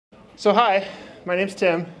So hi, my name's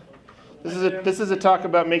Tim. This is a talk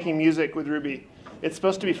about making music with Ruby. It's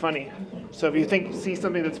supposed to be funny. So if you see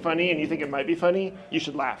something that's funny and you think it might be funny, you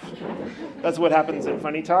should laugh. That's what happens in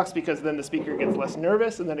funny talks, because then the speaker gets less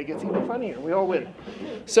nervous and then it gets even funnier. We all win.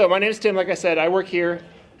 So my name's Tim, like I said. I work here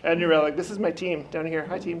at New Relic. This is my team down here.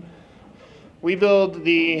 Hi, team. We build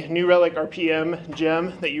the New Relic RPM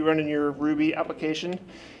gem that you run in your Ruby application.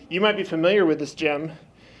 You might be familiar with this gem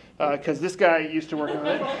because this guy used to work on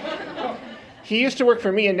it. He used to work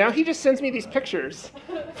for me, and now he just sends me these pictures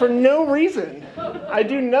for no reason. I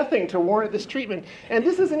do nothing to warrant this treatment, and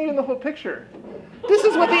this isn't even the whole picture. This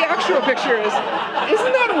is what the actual picture is.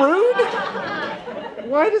 Isn't that rude?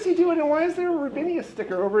 Why does he do it, and why is there a Rubinius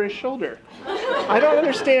sticker over his shoulder? I don't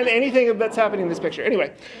understand anything that's happening in this picture.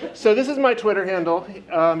 Anyway, so this is my Twitter handle.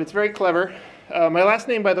 It's very clever. My last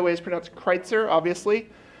name, by the way, is pronounced Krajcar,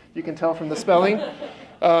 obviously. You can tell from the spelling.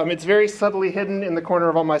 It's very subtly hidden in the corner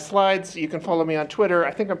of all my slides. You can follow me on Twitter.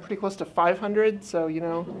 I think I'm pretty close to 500, so you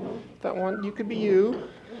know, that one, you could be you.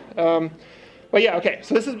 But yeah, okay,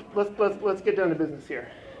 so let's get down to business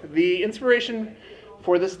here. The inspiration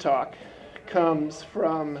for this talk comes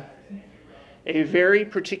from a very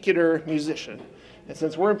particular musician. And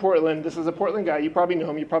since we're in Portland, this is a Portland guy. You probably know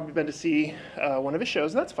him. You've probably been to see one of his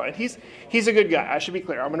shows. That's fine. He's a good guy. I should be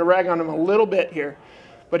clear. I'm going to rag on him a little bit here.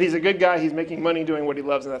 But he's a good guy. He's making money doing what he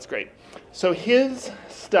loves, and that's great. So his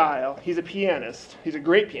style, he's a pianist. He's a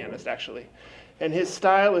great pianist, actually. And his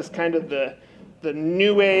style is kind of the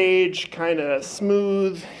new age, kind of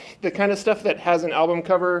smooth, the kind of stuff that has an album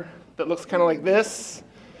cover that looks kind of like this,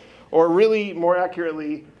 or really, more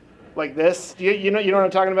accurately, like this. You know what I'm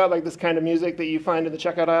talking about? Like this kind of music that you find in the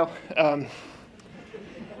checkout aisle?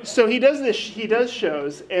 So he does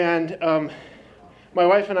shows, and my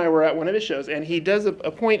wife and I were at one of his shows, and he does a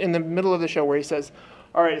point in the middle of the show where he says,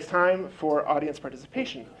 all right, it's time for audience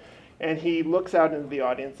participation. And he looks out into the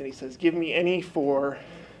audience and he says, give me any 4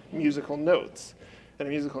 musical notes. And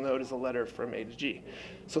a musical note is a letter from A to G.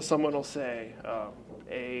 So someone will say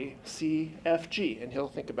A, C, F, G, and he'll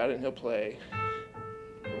think about it and he'll play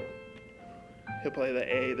the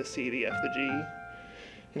A, the C, the F, the G, and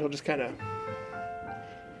he'll just kind of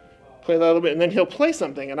play that a little bit, and then he'll play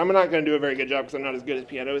something, and I'm not going to do a very good job because I'm not as good at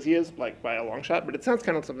piano as he is, like by a long shot, but it sounds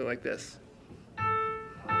kind of something like this.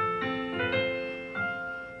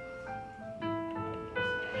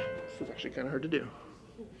 This is actually kind of hard to do.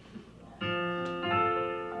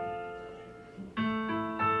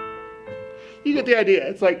 You get the idea.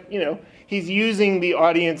 It's like, you know, he's using the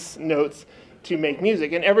audience notes to make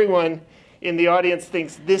music, and everyone in the audience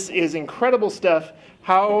thinks this is incredible stuff.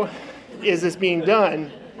 How is this being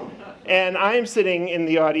done? And I'm sitting in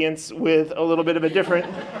the audience with a little bit of a different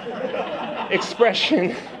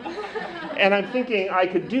expression, and I'm thinking I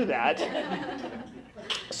could do that.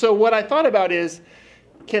 So what I thought about is,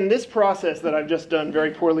 can this process that I've just done very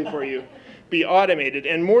poorly for you be automated?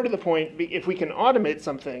 And more to the point, if we can automate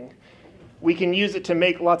something, we can use it to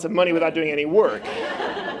make lots of money without doing any work,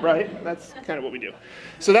 right? That's kind of what we do.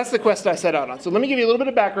 So that's the quest I set out on. So let me give you a little bit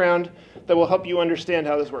of background that will help you understand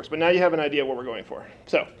how this works. But now you have an idea what we're going for.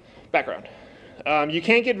 So, background. You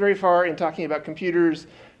can't get very far in talking about computers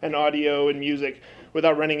and audio and music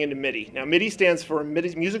without running into MIDI. Now, MIDI stands for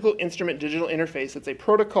Musical Instrument Digital Interface. It's a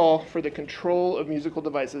protocol for the control of musical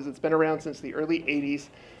devices. It's been around since the early 80s.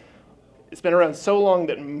 It's been around so long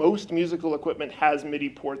that most musical equipment has MIDI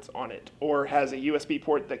ports on it, or has a USB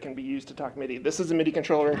port that can be used to talk MIDI. This is a MIDI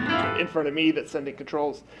controller in front of me that's sending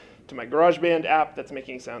controls to my GarageBand app that's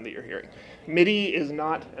making sound that you're hearing. MIDI is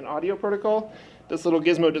not an audio protocol. This little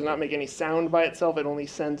gizmo does not make any sound by itself. It only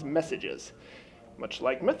sends messages, much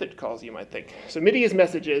like method calls, you might think. So MIDI is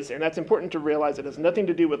messages, and that's important to realize. It has nothing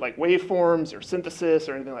to do with like waveforms or synthesis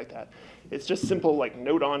or anything like that. It's just simple like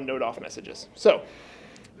note on, note off messages. So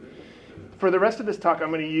for the rest of this talk, I'm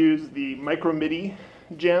going to use the Micro MIDI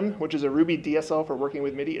gem, which is a Ruby DSL for working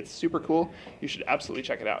with MIDI. It's super cool. You should absolutely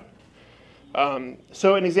check it out.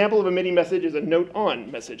 So an example of a MIDI message is a note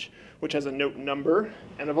on message, which has a note number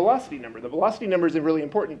and a velocity number. The velocity number is really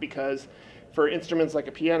important because for instruments like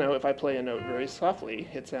a piano, if I play a note very softly,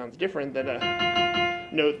 it sounds different than a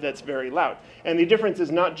note that's very loud. And the difference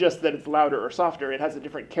is not just that it's louder or softer. It has a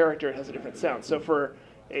different character. It has a different sound. So for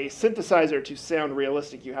a synthesizer to sound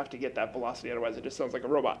realistic, you have to get that velocity. Otherwise, it just sounds like a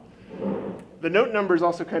robot. The note number is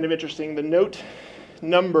also kind of interesting. The note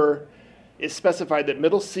number is specified that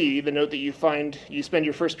middle C, the note that you spend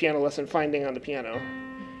your first piano lesson finding on the piano,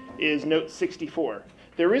 is note 64.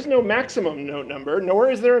 There is no maximum note number, nor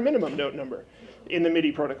is there a minimum note number in the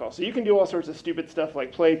MIDI protocol. So you can do all sorts of stupid stuff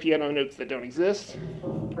like play piano notes that don't exist.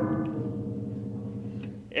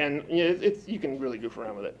 And you know, you can really goof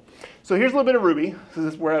around with it. So here's a little bit of Ruby.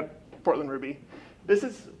 We're at Portland Ruby. This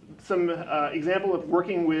is some example of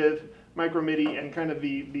working with micro-MIDI and kind of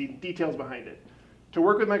the details behind it. To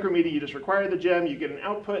work with micro-MIDI, you just require the gem, you get an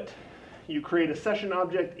output, you create a session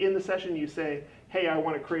object. In the session, you say, hey, I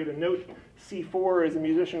want to create a note. C4 is a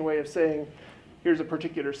musician way of saying, here's a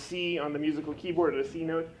particular C on the musical keyboard at a C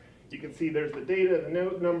note. You can see there's the data, the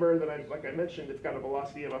note number that like I mentioned, it's got a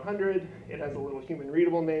velocity of 100. It has a little human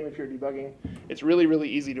readable name if you're debugging. It's really, really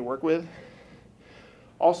easy to work with.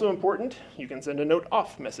 Also important, you can send a note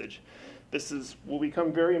off message. This will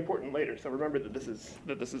become very important later, so remember that this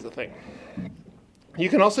is a thing. You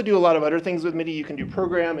can also do a lot of other things with MIDI. You can do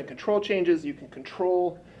program and control changes. You can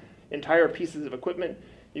control entire pieces of equipment.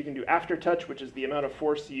 You can do aftertouch, which is the amount of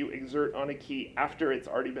force you exert on a key after it's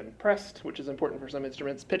already been pressed, which is important for some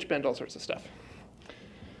instruments, pitch bend, all sorts of stuff.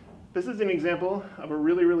 This is an example of a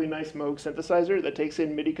really, really nice Moog synthesizer that takes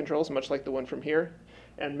in MIDI controls, much like the one from here,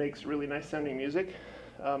 and makes really nice sounding music.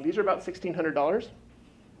 These are about $1,600.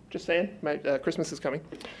 Just saying, Christmas is coming.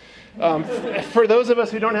 For those of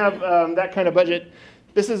us who don't have that kind of budget,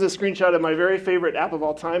 this is a screenshot of my very favorite app of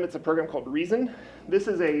all time. It's a program called Reason. This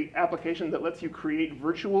is an application that lets you create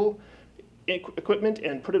virtual equipment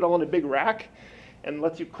and put it all in a big rack and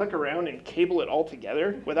lets you click around and cable it all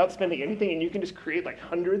together without spending anything, and you can just create like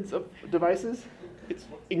hundreds of devices. It's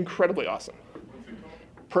incredibly awesome.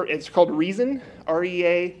 It's called Reason,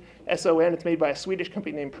 R-E-A-S-O-N. It's made by a Swedish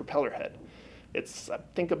company named Propellerhead. It's, I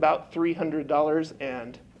think, about $300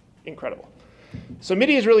 and incredible. So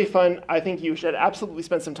MIDI is really fun. I think you should absolutely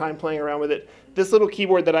spend some time playing around with it. This little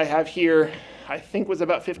keyboard that I have here, I think was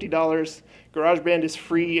about $50. GarageBand is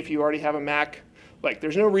free if you already have a Mac. Like,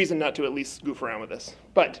 there's no reason not to at least goof around with this.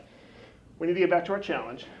 But we need to get back to our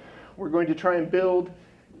challenge. We're going to try and build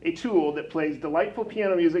a tool that plays delightful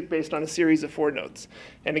piano music based on a series of 4 notes.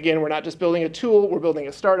 And again, we're not just building a tool, we're building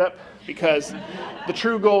a startup, because the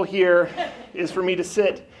true goal here is for me to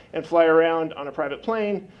sit and fly around on a private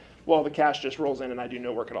plane while the cash just rolls in and I do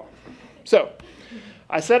no work at all. So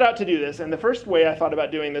I set out to do this, and the first way I thought about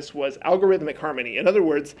doing this was algorithmic harmony. In other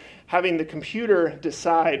words, having the computer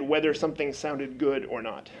decide whether something sounded good or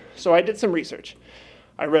not. So I did some research.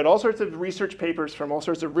 I read all sorts of research papers from all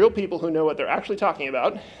sorts of real people who know what they're actually talking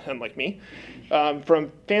about, unlike me,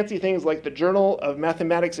 from fancy things like the Journal of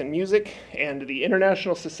Mathematics and Music and the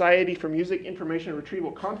International Society for Music Information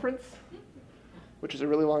Retrieval Conference, which is a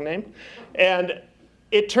really long name. And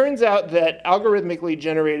it turns out that algorithmically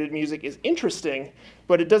generated music is interesting,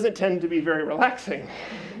 but it doesn't tend to be very relaxing.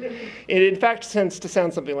 It, in fact, tends to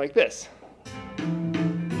sound something like this.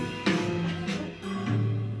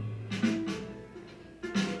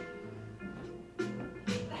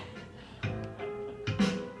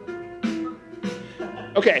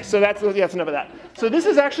 Okay, so that's enough of that. So this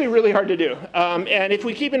is actually really hard to do. And if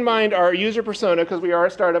we keep in mind our user persona, because we are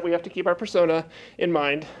a startup, we have to keep our persona in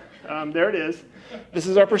mind. There it is. This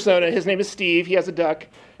is our persona. His name is Steve. He has a duck.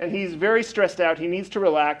 And he's very stressed out. He needs to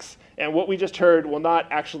relax. And what we just heard will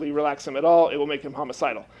not actually relax him at all. It will make him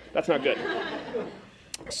homicidal. That's not good.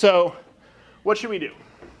 So what should we do?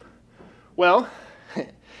 Well,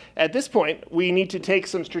 at this point, we need to take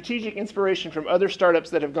some strategic inspiration from other startups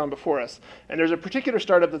that have gone before us. And there's a particular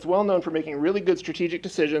startup that's well known for making really good strategic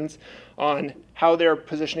decisions on how they're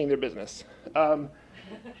positioning their business.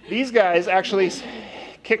 These guys actually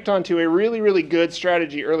kicked onto a really, really good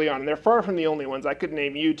strategy early on. And they're far from the only ones. I could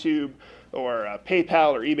name YouTube or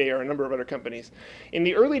PayPal or eBay or a number of other companies. In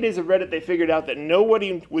the early days of Reddit, they figured out that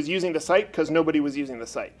nobody was using the site because nobody was using the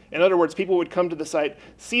site. In other words, people would come to the site,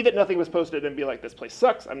 see that nothing was posted, and be like, this place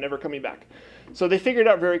sucks, I'm never coming back. So they figured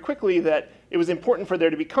out very quickly that it was important for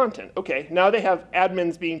there to be content. Okay, now they have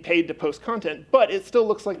admins being paid to post content, but it still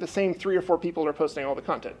looks like the same 3 or 4 people are posting all the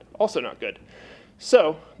content. Also not good.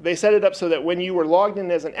 So they set it up so that when you were logged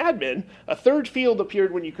in as an admin, a third field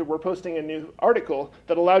appeared when you were posting a new article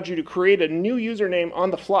that allowed you to create a new username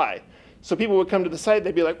on the fly. So people would come to the site,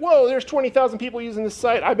 they'd be like, whoa, there's 20,000 people using this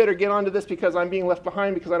site. I better get onto this because I'm being left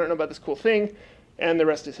behind because I don't know about this cool thing. And the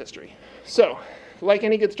rest is history. So like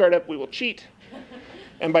any good startup, we will cheat.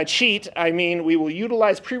 And by cheat, I mean we will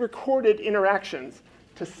utilize pre-recorded interactions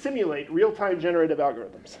to simulate real-time generative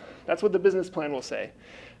algorithms. That's what the business plan will say.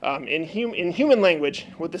 In human language,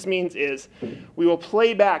 what this means is we will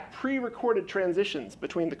play back pre-recorded transitions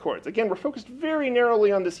between the chords. Again, we're focused very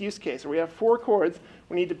narrowly on this use case. Where we have 4 chords.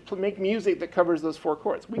 We need to make music that covers those 4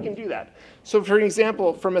 chords. We can do that. So for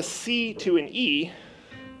example, from a C to an E,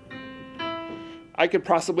 I could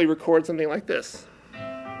possibly record something like this.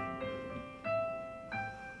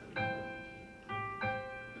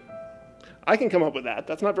 I can come up with that.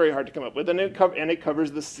 That's not very hard to come up with, and it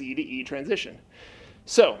covers the C to E transition.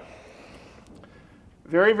 So,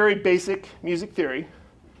 very, very basic music theory.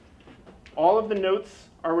 All of the notes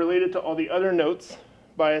are related to all the other notes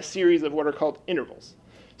by a series of what are called intervals.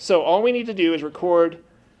 So all we need to do is record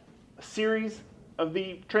a series of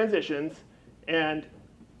the transitions, and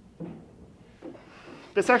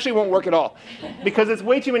this actually won't work at all because it's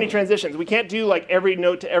way too many transitions. We can't do like every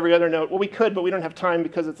note to every other note. Well, we could, but we don't have time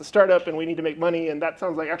because it's a startup and we need to make money, and that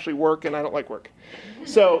sounds like actually work, and I don't like work.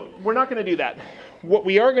 So we're not going to do that. What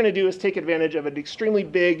we are going to do is take advantage of an extremely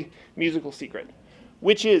big musical secret,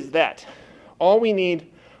 which is that all we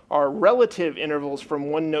need are relative intervals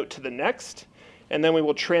from one note to the next, and then we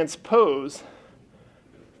will transpose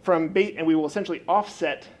from, and we will essentially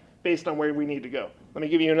offset based on where we need to go. Let me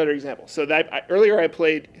give you another example. So earlier I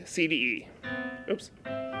played C to E. Oops.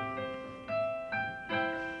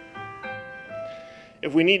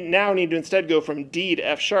 If we now need to instead go from D to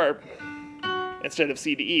F sharp instead of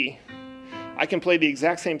C to E, I can play the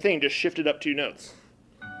exact same thing, just shifted up 2 notes.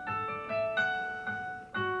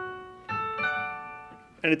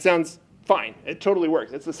 And it sounds fine. It totally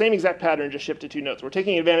works. It's the same exact pattern, just shifted 2 notes. We're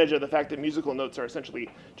taking advantage of the fact that musical notes are essentially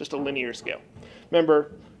just a linear scale.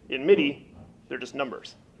 Remember, in MIDI, they're just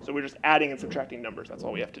numbers. So we're just adding and subtracting numbers. That's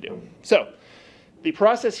all we have to do. So the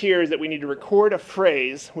process here is that we need to record a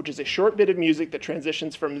phrase, which is a short bit of music that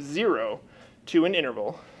transitions from 0 to an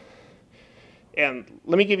interval. And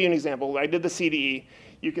let me give you an example. I did the C to E.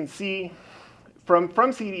 You can see from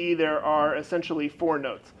C to E, there are essentially 4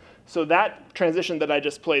 notes. So that transition that I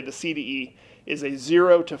just played, the C to E, is a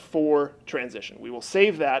 0 to 4 transition. We will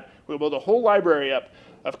save that. We'll build a whole library up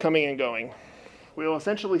of coming and going. We will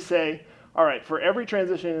essentially say, all right, for every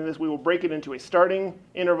transition in this, we will break it into a starting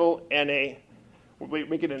interval and we'll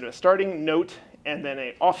make it into a starting note and then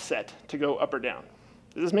an offset to go up or down.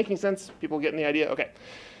 Is this making sense? People getting the idea? Okay.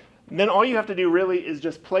 And then all you have to do really is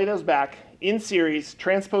just play those back in series,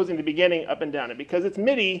 transposing the beginning up and down. And because it's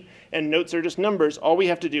MIDI and notes are just numbers, all we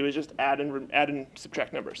have to do is just add and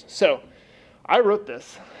subtract numbers. So I wrote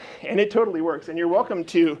this, and it totally works. And you're welcome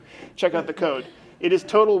to check out the code. It is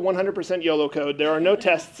total 100% YOLO code. There are no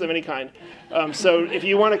tests of any kind. So if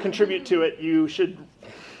you want to contribute to it, you should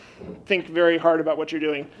think very hard about what you're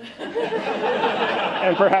doing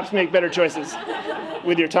and perhaps make better choices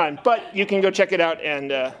with your time. But you can go check it out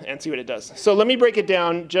and see what it does. So let me break it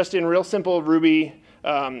down just in real simple Ruby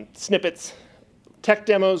snippets. Tech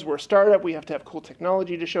demos, we're a startup. We have to have cool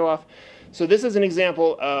technology to show off. So this is an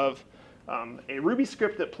example of a Ruby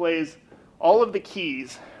script that plays all of the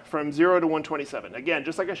keys from 0 to 127. Again,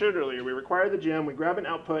 just like I showed earlier, we require the gem, we grab an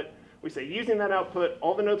output, we say using that output,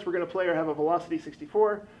 all the notes we're going to play have a velocity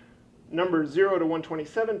 64. Numbers 0 to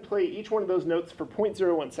 127, play each one of those notes for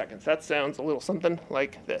 0.01 seconds. That sounds a little something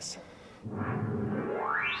like this.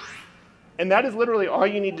 And that is literally all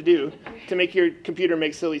you need to do to make your computer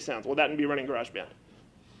make silly sounds. Well, that and be running GarageBand.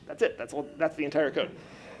 That's it. That's the entire code.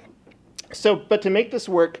 So, but to make this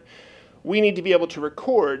work, we need to be able to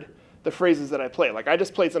record the phrases that I play. Like I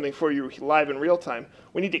just played something for you live in real time.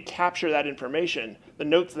 We need to capture that information, the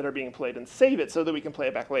notes that are being played, and save it so that we can play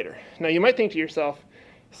it back later. Now you might think to yourself,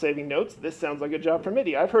 saving notes, this sounds like a job for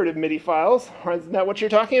MIDI. I've heard of MIDI files. Isn't that what you're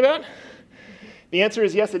talking about? The answer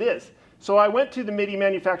is yes, it is. So I went to the MIDI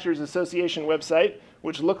Manufacturers Association website,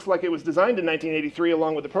 which looks like it was designed in 1983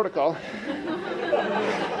 along with the protocol.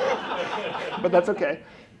 But that's okay.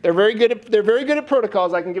 They're very good at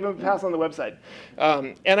protocols. I can give them a pass on the website.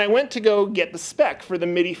 And I went to go get the spec for the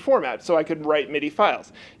MIDI format so I could write MIDI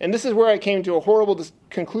files. And this is where I came to a horrible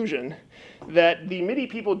conclusion that the MIDI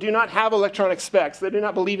people do not have electronic specs. They do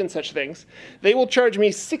not believe in such things. They will charge me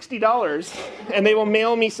 $60 and they will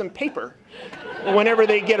mail me some paper whenever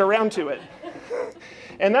they get around to it.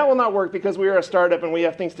 And that will not work because we are a startup and we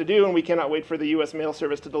have things to do and we cannot wait for the US mail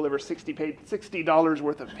service to deliver $60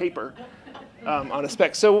 worth of paper on a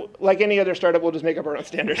spec. So like any other startup, we'll just make up our own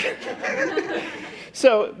standard.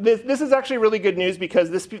 So this is actually really good news because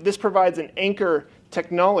this provides an anchor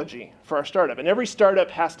technology for our startup. And every startup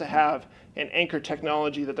has to have an anchor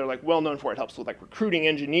technology that they're like well known for. It helps with like recruiting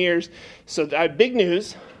engineers. So I have big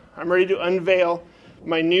news. I'm ready to unveil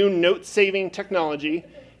my new note saving technology.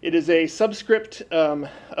 It is a subscript of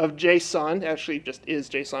JSON. Actually, just is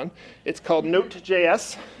JSON. It's called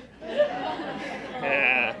Note.js.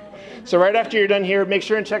 So right after you're done here, make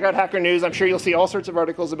sure and check out Hacker News. I'm sure you'll see all sorts of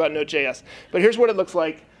articles about Node.js. But here's what it looks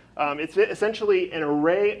like. It's essentially an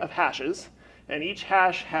array of hashes. And each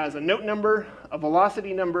hash has a note number, a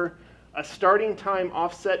velocity number, a starting time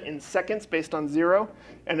offset in seconds based on 0,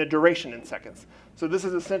 and a duration in seconds. So this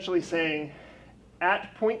is essentially saying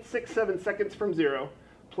at 0.67 seconds from 0,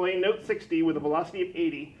 play note 60 with a velocity of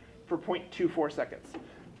 80 for 0.24 seconds.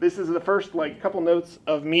 This is the first couple notes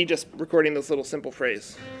of me just recording this little simple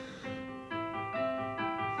phrase.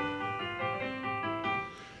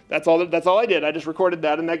 That's all I did. I just recorded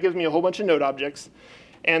that, and that gives me a whole bunch of note objects.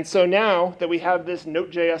 And so now that we have this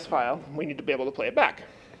Note.js file, we need to be able to play it back.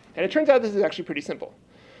 And it turns out this is actually pretty simple.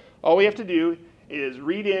 All we have to do is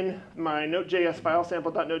read in my Note.js file,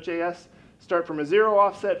 sample.note.js, start from a 0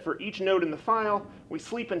 offset for each note in the file. We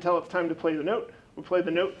sleep until it's time to play the note. We play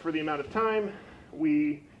the note for the amount of time.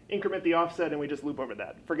 We increment the offset, and we just loop over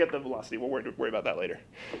that. Forget the velocity. We'll worry about that later.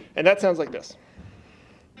 And that sounds like this.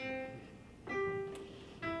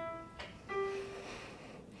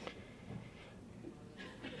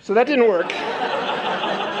 So that didn't work.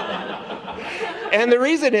 And the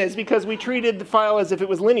reason is because we treated the file as if it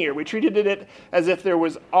was linear. We treated it as if there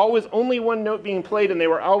was always only one note being played and they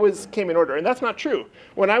always came in order. And that's not true.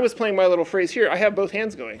 When I was playing my little phrase here, I have both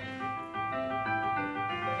hands going.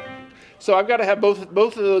 So I've got to have both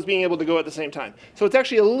of those being able to go at the same time. So it's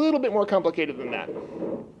actually a little bit more complicated than that.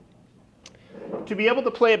 To be able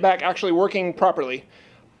to play it back actually working properly,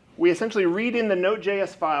 we essentially read in the Note.js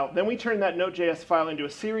file. Then we turn that Note.js file into a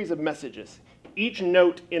series of messages. Each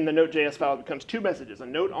note in the Note.js file becomes two messages, a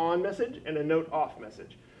note on message and a note off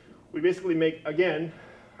message. We basically make, again,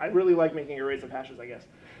 I really like making arrays of hashes, I guess.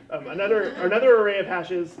 Another array of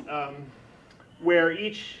hashes where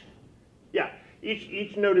each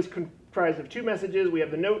note is comprised of two messages. We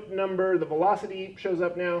have the note number, the velocity shows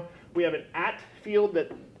up now. We have an at field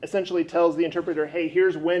that essentially tells the interpreter, hey,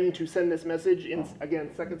 here's when to send this message in, again,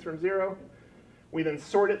 seconds from 0. We then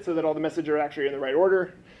sort it so that all the messages are actually in the right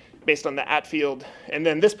order based on the at field. And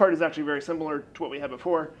then this part is actually very similar to what we had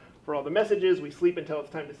before. For all the messages, we sleep until it's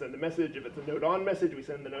time to send the message. If it's a note on message, we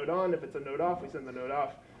send the note on. If it's a note off, we send the note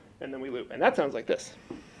off. And then we loop. And that sounds like this.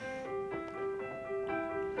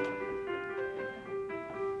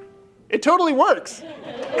 It totally works.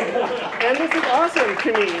 And this is awesome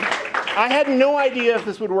to me. I had no idea if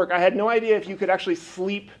this would work. I had no idea if you could actually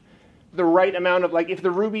sleep the right amount of, if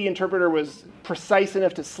the Ruby interpreter was precise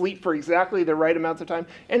enough to sleep for exactly the right amounts of time.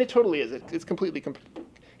 And it totally is. It's completely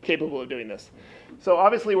capable of doing this. So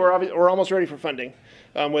obviously, we're almost ready for funding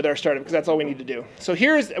with our startup, because that's all we need to do. So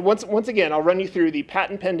here's, once again, I'll run you through the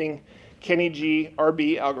patent-pending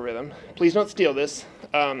Krajcar algorithm. Please don't steal this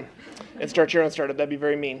and start your own startup. That'd be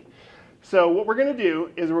very mean. So what we're going to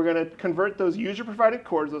do is we're going to convert those user-provided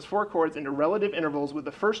chords, those 4 chords, into relative intervals with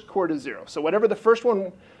the first chord as 0. So whatever the first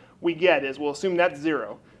one we get is, we'll assume that's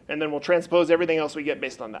 0, and then we'll transpose everything else we get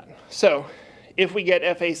based on that. So if we get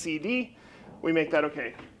F, A, C, D, we make that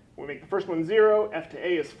OK. We make the first one 0, F to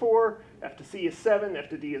A is 4, F to C is 7, F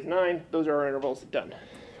to D is 9. Those are our intervals, done.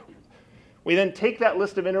 We then take that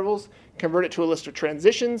list of intervals, convert it to a list of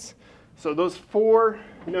transitions. So those 4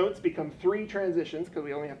 notes become 3 transitions, because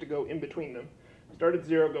we only have to go in between them. Start at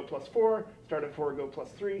 0, go +4. Start at 4, go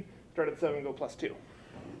 +3. Start at 7, go +2.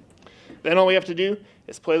 Then all we have to do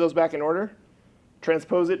is play those back in order,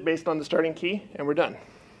 transpose it based on the starting key, and we're done.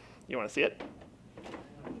 You want to see it?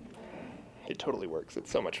 It totally works.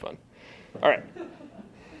 It's so much fun. All right.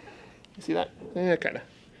 You see that? Yeah, kind of.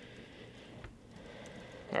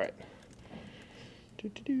 All right.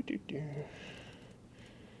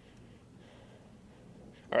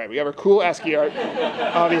 All right, we have our cool ASCII art,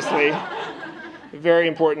 obviously. A very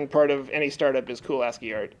important part of any startup is cool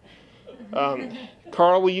ASCII art.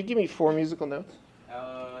 Carl, will you give me 4 musical notes?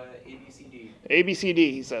 A, B, C, D. A, B, C,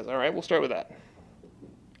 D, he says. All right, we'll start with that.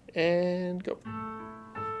 And go.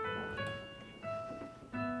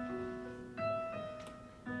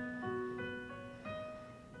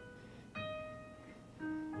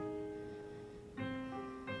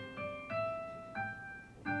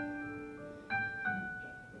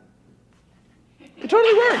 It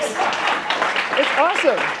totally works. It's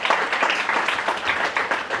awesome.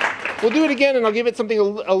 We'll do it again, and I'll give it something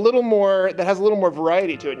a little more, that has a little more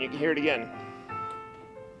variety to it, and you can hear it again.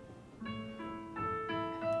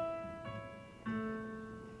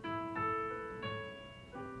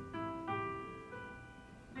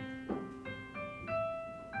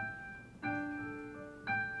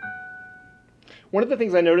 One of the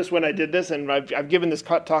things I noticed when I did this, and I've given this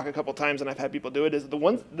talk a couple times and I've had people do it, is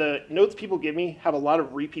the notes people give me have a lot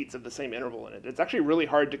of repeats of the same interval in it. It's actually really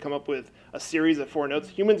hard to come up with a series of 4 notes.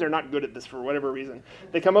 Humans are not good at this for whatever reason.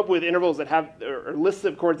 They come up with intervals that have, or lists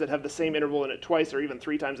of chords that have the same interval in it twice or even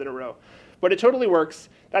 3 times in a row. But it totally works.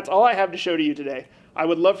 That's all I have to show to you today. I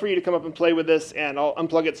would love for you to come up and play with this, and I'll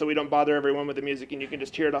unplug it so we don't bother everyone with the music, and you can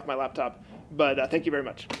just hear it off my laptop. But thank you very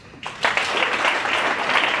much.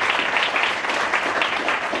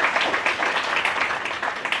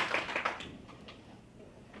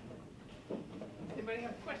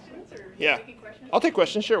 Yeah. I'll take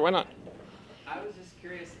questions. Sure, why not? I was just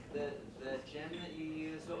curious, the gem that you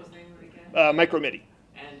used, what was the name of it again? Micro MIDI.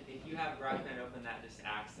 And if you have GarageBand open, that just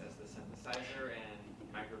acts as the synthesizer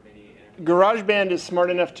and micro MIDI interface? GarageBand is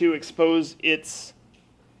smart enough to expose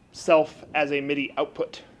itself as a MIDI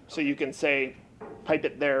output. So you can say, pipe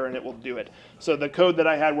it there and it will do it. So the code that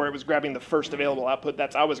I had where it was grabbing the first available output,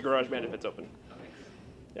 that's always GarageBand if it's open.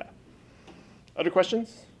 Yeah. Other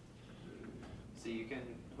questions? So you can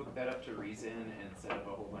hook that up to Reason and set up a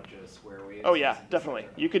whole bunch of square waves? Oh yeah, definitely.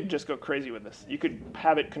 You could just go crazy with this. You could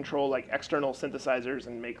have it control like external synthesizers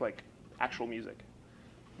and make like actual music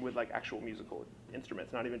with like actual musical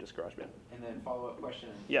instruments, not even just GarageBand. And then follow-up question.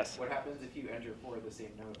 Yes. What happens if you enter 4 of the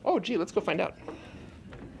same note? Oh gee, let's go find out.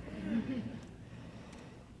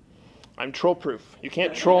 I'm troll proof. You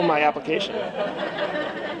can't troll my application.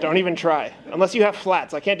 Don't even try. Unless you have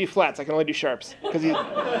flats. I can't do flats. I can only do sharps.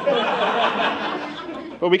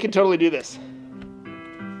 But we can totally do this.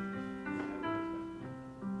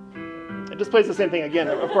 It just plays the same thing again,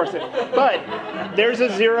 of course. But there's a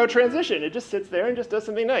 0 transition. It just sits there and just does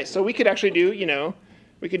something nice. So we could actually do,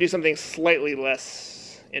 we could do something slightly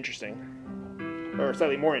less interesting. Or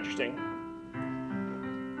slightly more interesting.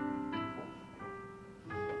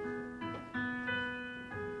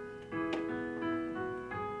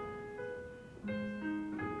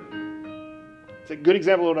 It's a good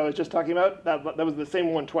example of what I was just talking about. That was the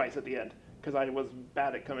same one twice at the end, because I was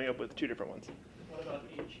bad at coming up with 2 different ones. What about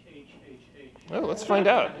H, H, H, H? Oh, let's find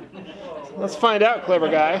out. Let's find out, clever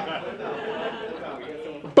guy.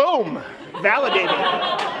 Boom! Validated.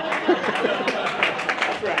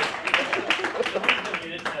 That's right.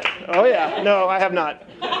 Oh yeah, no, I have not.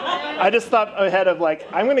 I just thought ahead of like,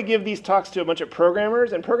 I'm going to give these talks to a bunch of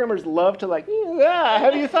programmers, and programmers love to like, yeah,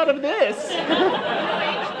 have you thought of this?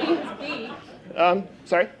 H means B.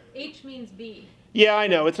 Sorry? H means B. Yeah, I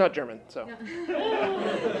know. It's not German, so.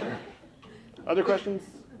 No. Other questions?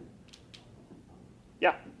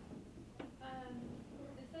 Yeah.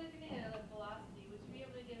 Instead of giving it a velocity, would you be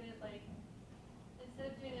able to give it like, instead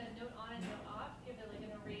of doing a note on and note off, give it like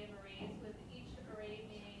an array of arrays with each array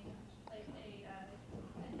being like an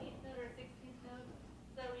 8th note or a 16th note,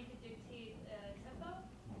 so we could dictate tempo?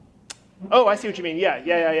 Oh, I see what you mean. Yeah.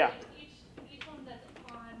 Each one that's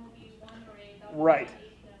on will be one array. Right.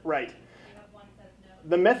 Right.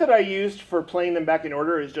 The method I used for playing them back in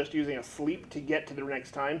order is just using a sleep to get to the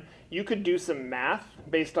next time. You could do some math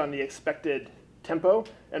based on the expected tempo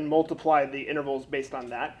and multiply the intervals based on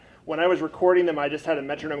that. When I was recording them, I just had a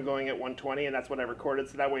metronome going at 120, and that's what I recorded,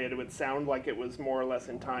 so that way it would sound like it was more or less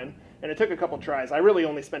in time. And it took a couple tries. I really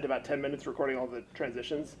only spent about 10 minutes recording all the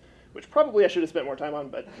transitions, which probably I should have spent more time on,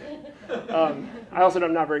 but I also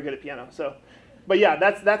am not very good at piano. But yeah,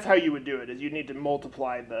 that's how you would do it, is you'd need to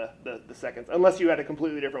multiply the seconds, unless you had a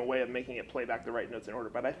completely different way of making it play back the right notes in order.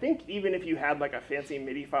 But I think even if you had like a fancy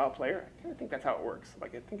MIDI file player, I kind of think that's how it works.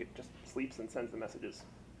 Like I think it just sleeps and sends the messages.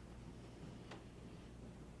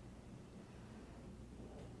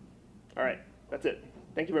 All right, that's it.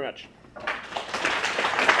 Thank you very much.